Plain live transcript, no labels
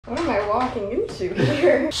What am I walking into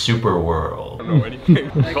here? Super world. I don't know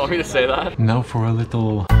anything. You want me to say that? Now for a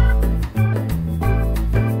little...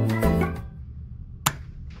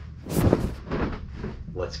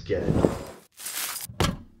 Let's get it.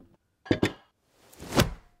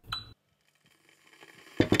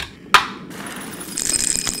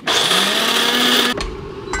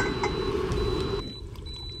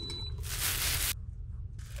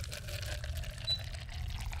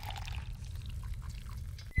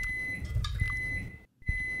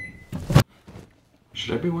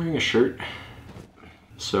 Should I be wearing a shirt?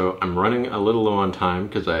 So I'm running a little low on time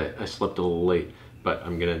because I slept a little late, but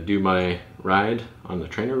I'm gonna do my ride on the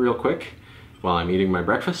trainer real quick while I'm eating my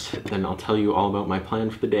breakfast, then I'll tell you all about my plan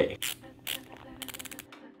for the day.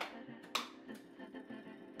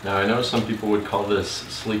 Now I know some people would call this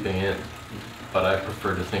sleeping in, but I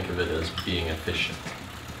prefer to think of it as being efficient.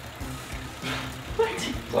 What?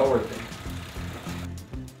 It's all worth it.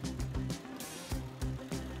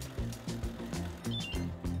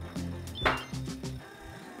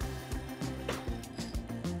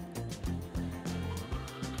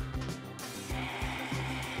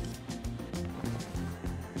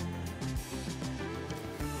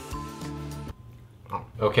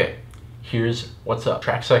 Okay, here's what's up.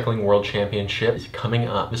 Track Cycling World Championship is coming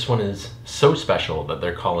up. This one is so special that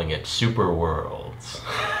they're calling it Super Worlds.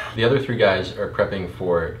 The other three guys are prepping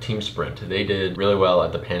for team sprint. They did really well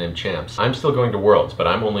at the Pan Am Champs. I'm still going to Worlds, but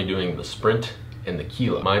I'm only doing the sprint and the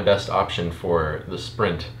kilo. My best option for the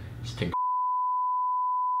sprint is to go.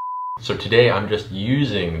 So today I'm just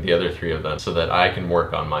using the other three of them so that I can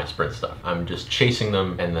work on my sprint stuff. I'm just chasing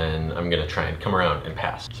them and then I'm gonna try and come around and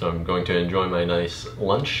pass. So I'm going to enjoy my nice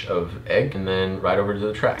lunch of egg and then ride over to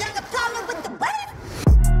the track. There's a problem with the weather?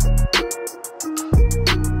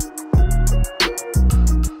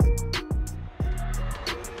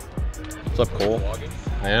 What's up, Cole?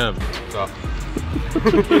 I am. What's up?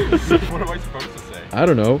 What am I supposed to say? I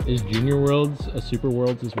don't know. Is Junior Worlds a Super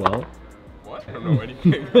Worlds as well? What? I don't know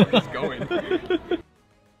anything. Where he's going.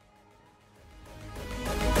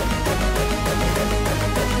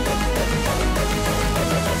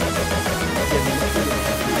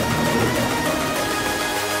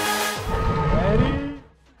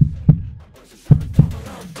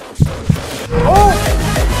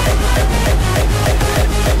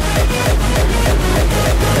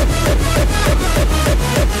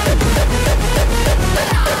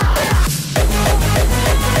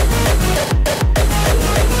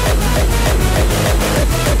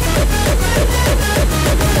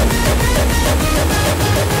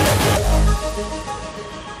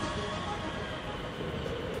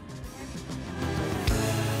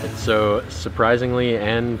 So surprisingly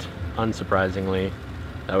and unsurprisingly,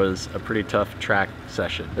 that was a pretty tough track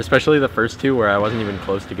session, especially the first two where I wasn't even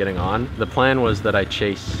close to getting on. The plan was that I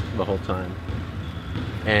chase the whole time,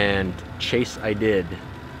 and chase I did,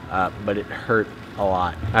 but it hurt a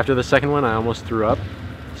lot. After the second one I almost threw up,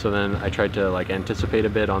 so then I tried to like anticipate a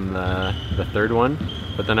bit on the third one,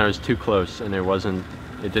 but then I was too close and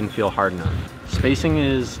it didn't feel hard enough. Spacing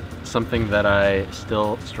is something that I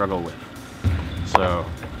still struggle with, so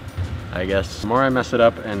I guess the more I mess it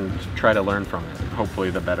up and try to learn from it, hopefully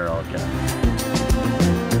the better I'll get.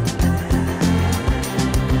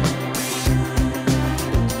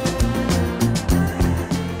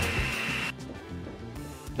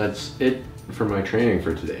 That's it for my training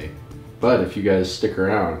for today. But if you guys stick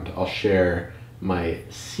around, I'll share my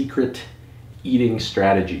secret eating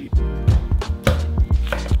strategy.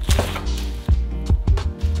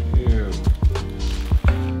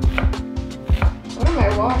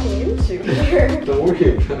 Walking into here. Don't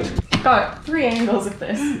worry about it. Got 3 angles of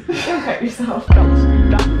this. Don't cut yourself.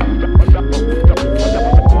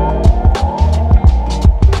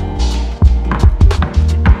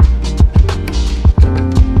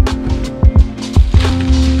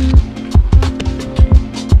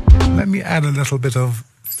 Let me add a little bit of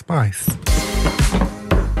spice.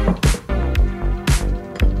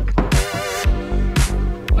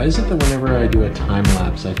 Why is it that whenever I do a time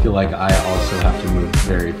lapse, I feel like I also have to move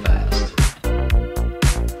very fast? Why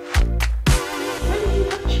do you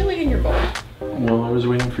have chili in your bowl? Well, I was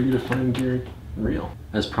waiting for you to find your reel.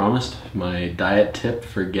 As promised, my diet tip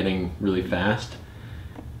for getting really fast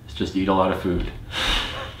is just eat a lot of food.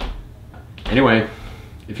 Anyway,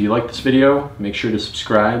 if you liked this video, make sure to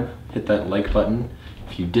subscribe, hit that like button.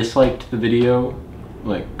 If you disliked the video,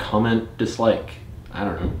 like comment dislike. I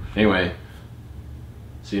don't know. Anyway,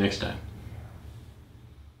 see you next time.